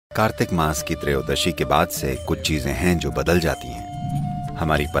कार्तिक मास की त्रयोदशी के बाद से कुछ चीजें हैं जो बदल जाती हैं।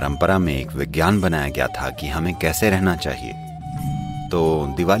 हमारी परंपरा में एक विज्ञान बनाया गया था कि हमें कैसे रहना चाहिए,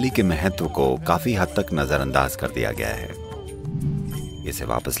 तो दिवाली के महत्व को काफी हद तक नजरअंदाज कर दिया गया है। इसे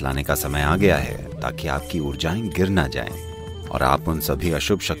वापस लाने का समय आ गया है ताकि आपकी ऊर्जाएं गिर ना जाएं और आप उन सभी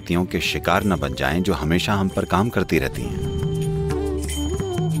अशुभ शक्तियों के शिकार न बन जाएं जो हमेशा हम पर काम करती रहती हैं।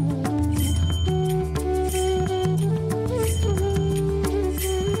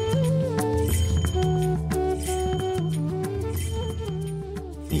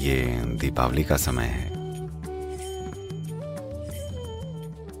 ये दीपावली का समय है।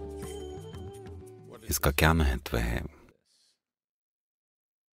 इसका क्या महत्व है?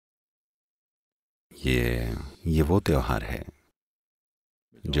 ये वो त्योहार है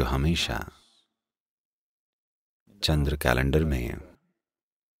जो हमेशा चंद्र कैलेंडर में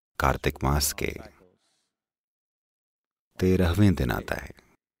कार्तिक मास के 13वें दिन आता है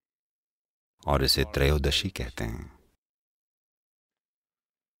और इसे त्रयोदशी कहते हैं।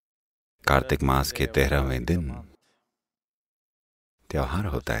 कार्तिक मास के 13वें दिन त्योहार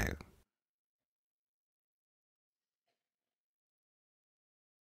होता है।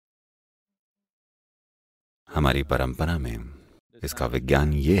 हमारी परंपरा में इसका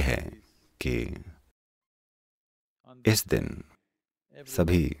विज्ञान ये है कि इस दिन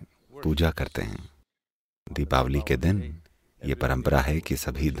सभी पूजा करते हैं। दीपावली के दिन ये परंपरा है कि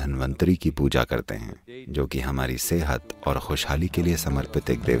सभी धन्वंतरी की पूजा करते हैं, जो कि हमारी सेहत और खुशहाली के लिए समर्पित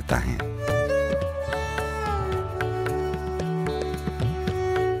एक देवता हैं।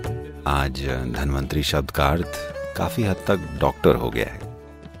 आज धन्वंतरी शब्द का अर्थ काफी हद तक डॉक्टर हो गया है।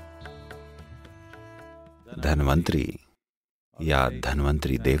 धन्वंतरी या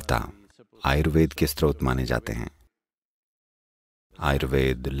धन्वंतरी देवता आयुर्वेद के स्रोत माने जाते हैं।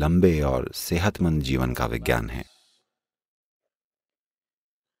 आयुर्वेद लंबे और सेहतमंद जीवन का विज्ञान है।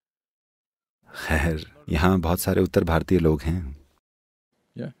 खैर, यहाँ बहुत सारे उत्तर भारतीय लोग हैं।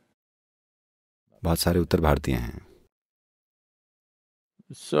 बहुत सारे उत्तर भारतीय हैं।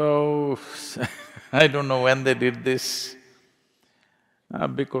 So, I don't know when they did this,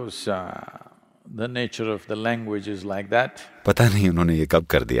 because the nature of the language is like that. पता नहीं उन्होंने ये कब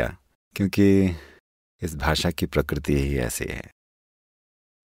कर दिया, क्योंकि इस भाषा की प्रकृति ही ऐसी है।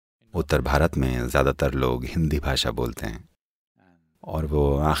 उत्तर भारत में ज्यादातर लोग हिंदी भाषा बोलते हैं और वो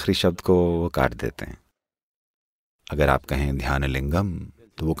आखिरी शब्द को वो काट देते हैं। अगर आप कहें ध्यानलिंगम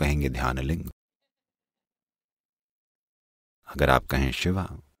तो वो कहेंगे ध्यानलिंग। अगर आप कहें शिवा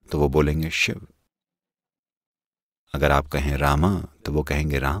तो वो बोलेंगे शिव। अगर आप कहें रामा तो वो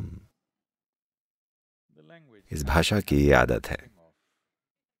कहेंगे राम। इस भाषा की ये आदत है,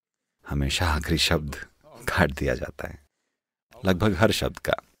 हमेशा आखिरी शब्द काट दिया जाता है, लगभग हर शब्द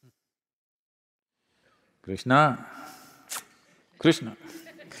का। कृष्णा कृष्ण।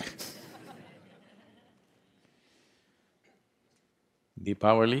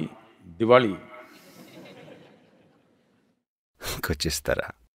 दीपावली दिवाली कुछ इस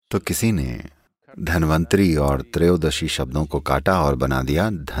तरह। तो किसी ने धन्वंतरी और त्रयोदशी शब्दों को काटा और बना दिया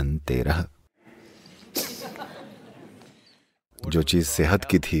धनतेरह। जो चीज सेहत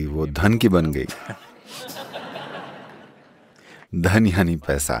की थी वो धन की बन गई। धन यानी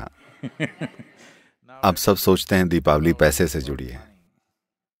पैसा। अब सब सोचते हैं दीपावली पैसे से जुड़ी है।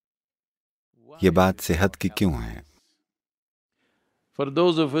 ये बात सेहत की क्यों है? For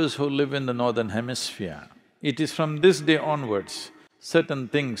those of us who live in the northern hemisphere, it is from this day onwards certain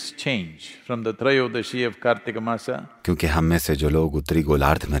things change from the Trayodashi of Kartika Masa. क्योंकि हम में से जो लोग उत्तरी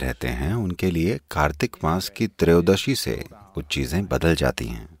गोलार्ध में रहते हैं उनके लिए कार्तिक मास की त्रयोदशी से कुछ चीजें बदल जाती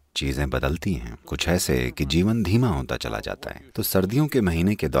हैं। चीजें बदलती हैं कुछ ऐसे कि जीवन धीमा होता चला जाता है। तो सर्दियों के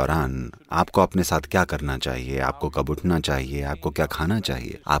महीने के दौरान आपको अपने साथ क्या करना चाहिए, आपको कब उठना चाहिए, आपको क्या खाना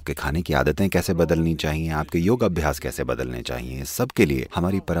चाहिए, आपके खाने की आदतें कैसे बदलनी चाहिए, आपके योग अभ्यास कैसे बदलने चाहिए, सबके लिए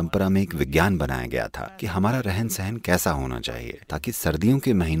हमारी परंपरा में एक विज्ञान बनाया गया था कि हमारा रहन सहन कैसा होना चाहिए ताकि सर्दियों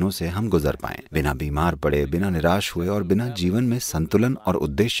के महीनों से हम गुजर पाएं, बिना बीमार पड़े, बिना निराश हुए और बिना जीवन में संतुलन और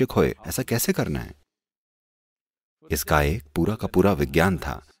उद्देश्य खोए। ऐसा कैसे करना है, इसका एक पूरा का पूरा विज्ञान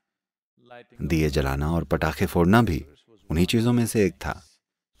था। दिए जलाना और पटाखे फोड़ना भी उन्हीं चीजों में से एक था,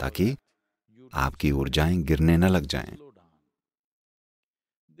 ताकि आपकी ऊर्जाएं गिरने न लग जाएं।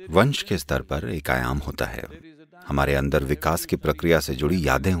 वंश के स्तर पर एक आयाम होता है। हमारे अंदर विकास की प्रक्रिया से जुड़ी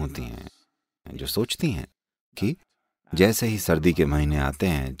यादें होती हैं जो सोचती हैं कि जैसे ही सर्दी के महीने आते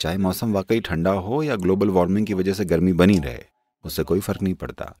हैं, चाहे मौसम वाकई ठंडा हो या ग्लोबल वार्मिंग की वजह से गर्मी बनी रहे, उससे कोई फर्क नहीं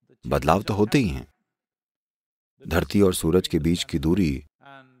पड़ता, बदलाव तो होते ही हैं। धरती और सूरज के बीच की दूरी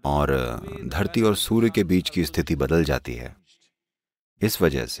और धरती और सूर्य के बीच की स्थिति बदल जाती है। इस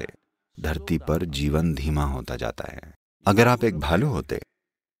वजह से धरती पर जीवन धीमा होता जाता है। अगर आप एक भालू होते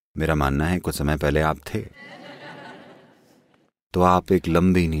मेरा मानना है कुछ समय पहले आप थे तो आप एक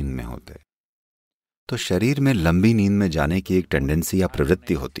लंबी नींद में होते। तो शरीर में लंबी नींद में जाने की एक टेंडेंसी या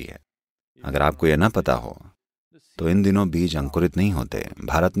प्रवृत्ति होती है। अगर आपको यह ना पता हो तो इन दिनों बीज अंकुरित नहीं होते।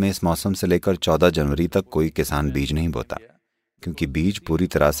 भारत में इस मौसम से लेकर 14 जनवरी तक कोई किसान बीज नहीं बोता, क्योंकि बीज पूरी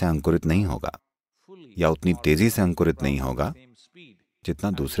तरह से अंकुरित नहीं होगा या उतनी तेजी से अंकुरित नहीं होगा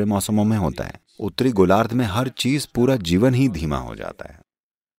जितना दूसरे मौसमों में होता है। उत्तरी गोलार्ध में हर चीज, पूरा जीवन ही धीमा हो जाता है।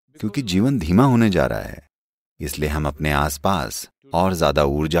 क्योंकि जीवन धीमा होने जा रहा है, इसलिए हम अपने आसपास और ज्यादा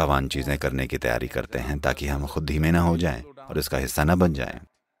ऊर्जावान चीजें करने की तैयारी करते हैं ताकि हम खुद धीमे ना हो जाएं और इसका हिस्सा न बन जाएं।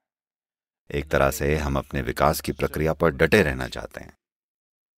 एक तरह से हम अपने विकास की प्रक्रिया पर डटे रहना चाहते हैं।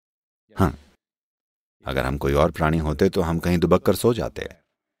 हाँ, अगर हम कोई और प्राणी होते तो हम कहीं दुबक कर सो जाते,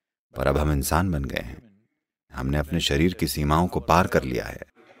 पर अब हम इंसान बन गए हैं। हमने अपने शरीर की सीमाओं को पार कर लिया है।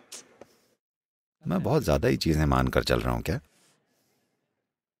 मैं बहुत ज्यादा ही चीजें मानकर चल रहा हूं क्या?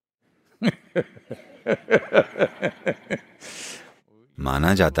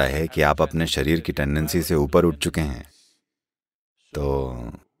 माना जाता है कि आप अपने शरीर की टेंडेंसी से ऊपर उठ चुके हैं,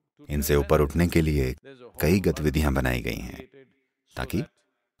 तो इनसे ऊपर उठने के लिए कई गतिविधियां बनाई गई हैं ताकि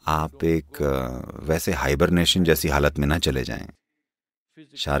आप एक वैसे हाइबरनेशन जैसी हालत में ना चले जाएं।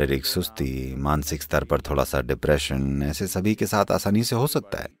 शारीरिक सुस्ती, मानसिक स्तर पर थोड़ा सा डिप्रेशन, ऐसे सभी के साथ आसानी से हो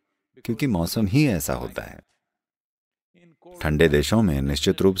सकता है, क्योंकि मौसम ही ऐसा होता है। ठंडे देशों में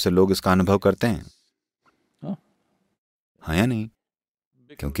निश्चित रूप से लोग इसका अनुभव करते हैं, हाँ या नहीं?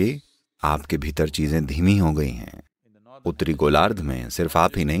 क्योंकि आपके भीतर चीजें धीमी हो गई हैं। उत्तरी गोलार्ध में सिर्फ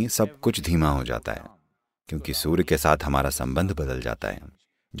आप ही नहीं, सब कुछ धीमा हो जाता है, क्योंकि सूर्य के साथ हमारा संबंध बदल जाता है,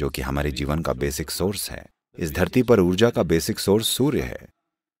 जो कि हमारे जीवन का बेसिक सोर्स है। इस धरती पर ऊर्जा का बेसिक सोर्स सूर्य है।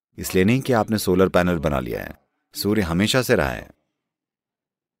 इसलिए नहीं कि आपने सोलर पैनल बना लिया है, सूर्य हमेशा से रहा है।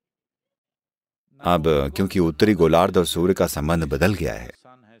 अब क्योंकि उत्तरी गोलार्ध और सूर्य का संबंध बदल गया है,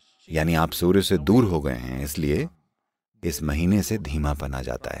 यानी आप सूर्य से दूर हो गए हैं, इसलिए इस महीने से धीमापन आ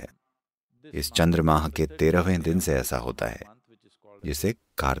जाता है। इस चंद्रमाह के 13वें दिन से ऐसा होता है, जिसे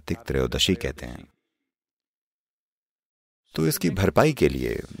कार्तिक त्रयोदशी कहते हैं। तो इसकी भरपाई के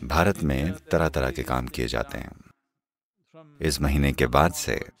लिए भारत में तरह तरह के काम किए जाते हैं। इस महीने के बाद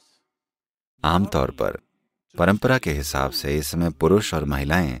से आमतौर पर परंपरा के हिसाब से इस समय पुरुष और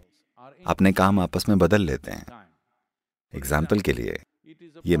महिलाएं अपने काम आपस में बदल लेते हैं। एग्जाम्पल के लिए,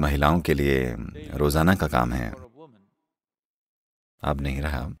 ये महिलाओं के लिए रोजाना का काम है। अब नहीं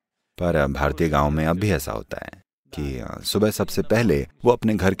रहा, पर भारतीय गांव में अब भी ऐसा होता है कि सुबह सबसे पहले वो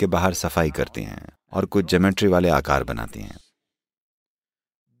अपने घर के बाहर सफाई करती हैं और कुछ ज्योमेट्री वाले आकार बनाती हैं।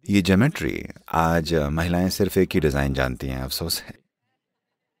 ये ज्योमेट्री आज महिलाएं सिर्फ एक ही डिजाइन जानती हैं, अफसोस है।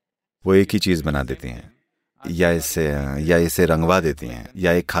 वो एक ही चीज बना देती हैं, या इसे रंगवा देती हैं,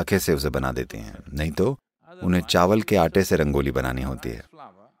 या एक खाके से उसे बना देती हैं। नहीं तो उन्हें चावल के आटे से रंगोली बनानी होती है।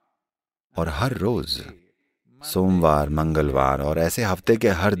 और हर रोज, सोमवार, मंगलवार और ऐसे हफ्ते के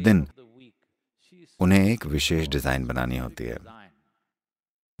हर दिन उन्हें एक विशेष डिजाइन बनानी होती है,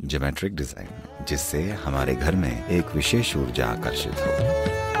 ज्योमेट्रिक डिजाइन, जिससे हमारे घर में एक विशेष ऊर्जा आकर्षित हो।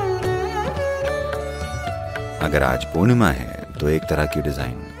 अगर आज पूर्णिमा है तो एक तरह की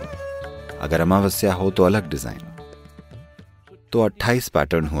डिजाइन, अगर अमावस्या हो तो अलग डिजाइन। तो 28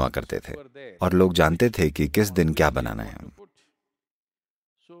 पैटर्न हुआ करते थे और लोग जानते थे कि किस दिन क्या बनाना है।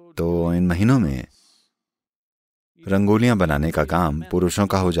 तो इन महीनों में रंगोलियां बनाने का काम पुरुषों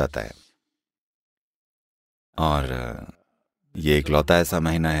का हो जाता है। और ये इकलौता ऐसा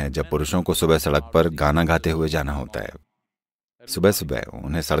महीना है जब पुरुषों को सुबह सड़क पर गाना गाते हुए जाना होता है। सुबह सुबह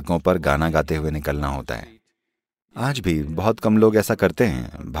उन्हें सड़कों पर गाना गाते हुए निकलना होता है। आज भी बहुत कम लोग ऐसा करते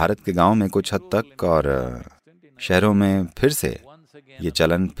हैं। भारत के गांव में कुछ हद तक, और शहरों में फिर से ये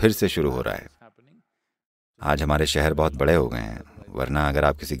चलन फिर से शुरू हो रहा है। आज हमारे शहर बहुत बड़े हो गए हैं, वरना अगर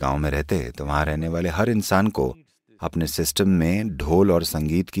आप किसी गांव में रहते तो वहां रहने वाले हर इंसान को अपने सिस्टम में ढोल और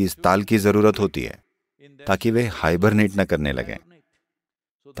संगीत की इस ताल की जरूरत होती है, ताकि वे हाइबरनेट न करने लगें,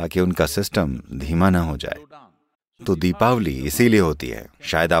 ताकि उनका सिस्टम धीमा न हो जाए। तो दीपावली इसीलिए होती है।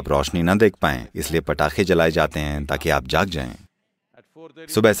 शायद आप रोशनी न देख पाएं, इसलिए पटाखे जलाए जाते हैं ताकि आप जाग जाएं।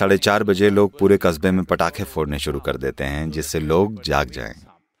 सुबह 4:30 बजे लोग पूरे कस्बे में पटाखे फोड़ने शुरू कर देते हैं, जिससे लोग जाग जाएं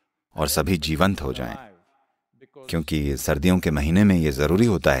और सभी जीवंत हो जाएं। क्योंकि सर्दियों के महीने में ये जरूरी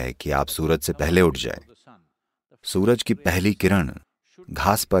होता है कि आप सूरज से पहले उठ जाएं। सूरज की पहली किरण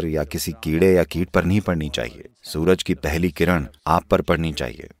घास पर या किसी कीड़े या कीट पर नहीं पड़नी चाहिए। सूरज की पहली किरण आप पर पड़नी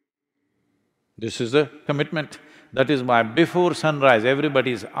चाहिए। This is a commitment. That is why before sunrise,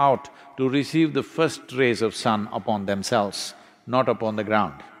 everybody is out to receive the first rays of sun upon themselves, not upon the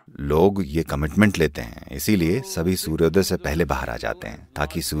ground. लोग ये कमिटमेंट लेते हैं, इसीलिए सभी सूर्योदय से पहले बाहर आ जाते हैं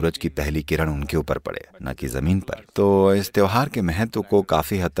ताकि सूरज की पहली किरण उनके ऊपर पड़े, न कि जमीन पर। तो इस त्योहार के महत्व को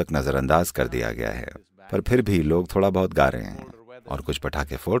काफी हद तक नजरअंदाज कर दिया गया है, पर फिर भी लोग थोड़ा बहुत गा रहे हैं और कुछ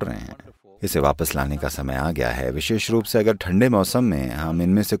पटाखे फोड़ रहे हैं। इसे वापस लाने का समय आ गया है। विशेष रूप से अगर ठंडे मौसम में हम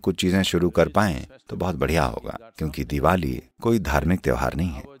इनमें से कुछ चीजें शुरू कर पाएं तो बहुत बढ़िया होगा, क्योंकि दिवाली कोई धार्मिक त्योहार नहीं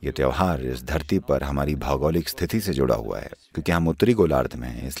है। ये त्योहार इस धरती पर हमारी भौगोलिक स्थिति से जुड़ा हुआ है। क्योंकि हम उत्तरी गोलार्ध में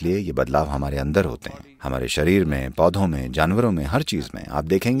हैं, इसलिए ये बदलाव हमारे अंदर होते हैं, हमारे शरीर में, पौधों में, जानवरों में, हर चीज में। आप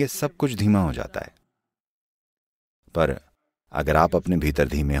देखेंगे सब कुछ धीमा हो जाता है। पर अगर आप अपने भीतर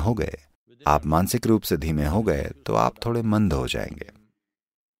धीमे हो गए, आप मानसिक रूप से धीमे हो गए, तो आप थोड़े मंद हो जाएंगे।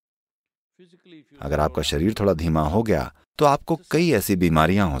 अगर आपका शरीर थोड़ा धीमा हो गया तो आपको कई ऐसी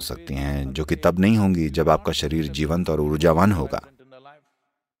बीमारियां हो सकती हैं जो कि तब नहीं होंगी जब आपका शरीर जीवंत और ऊर्जावान होगा।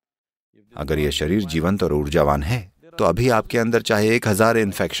 अगर यह शरीर जीवंत और ऊर्जावान है तो अभी आपके अंदर चाहे 1000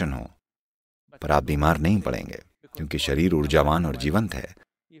 इन्फेक्शन हो, पर आप बीमार नहीं पड़ेंगे, क्योंकि शरीर ऊर्जावान और जीवंत है।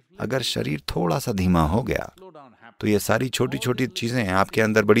 अगर शरीर थोड़ा सा धीमा हो गया तो ये सारी छोटी छोटी चीजें आपके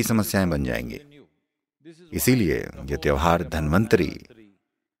अंदर बड़ी समस्याएं बन जाएंगी। इसीलिए यह त्योहार धन्वंतरी,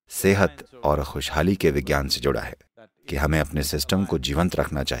 सेहत और खुशहाली के विज्ञान से जुड़ा है कि हमें अपने सिस्टम को जीवंत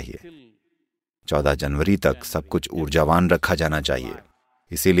रखना चाहिए। 14 जनवरी तक सब कुछ ऊर्जावान रखा जाना चाहिए।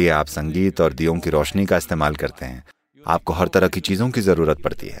 इसीलिए आप संगीत और दियों की रोशनी का इस्तेमाल करते हैं। आपको हर तरह की चीजों की जरूरत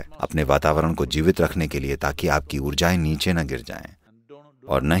पड़ती है अपने वातावरण को जीवित रखने के लिए, ताकि आपकी ऊर्जाएं नीचे न गिर जाएं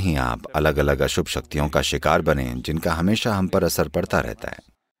और न ही आप अलग अलग अशुभ शक्तियों का शिकार बने, जिनका हमेशा हम पर असर पड़ता रहता है।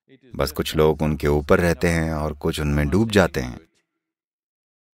 बस कुछ लोग उनके ऊपर रहते हैं और कुछ उनमें डूब जाते हैं।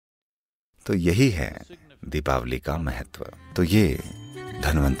 तो यही है दीपावली का महत्व। तो ये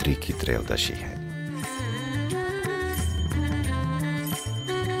धन्वंतरी की त्रयोदशी है।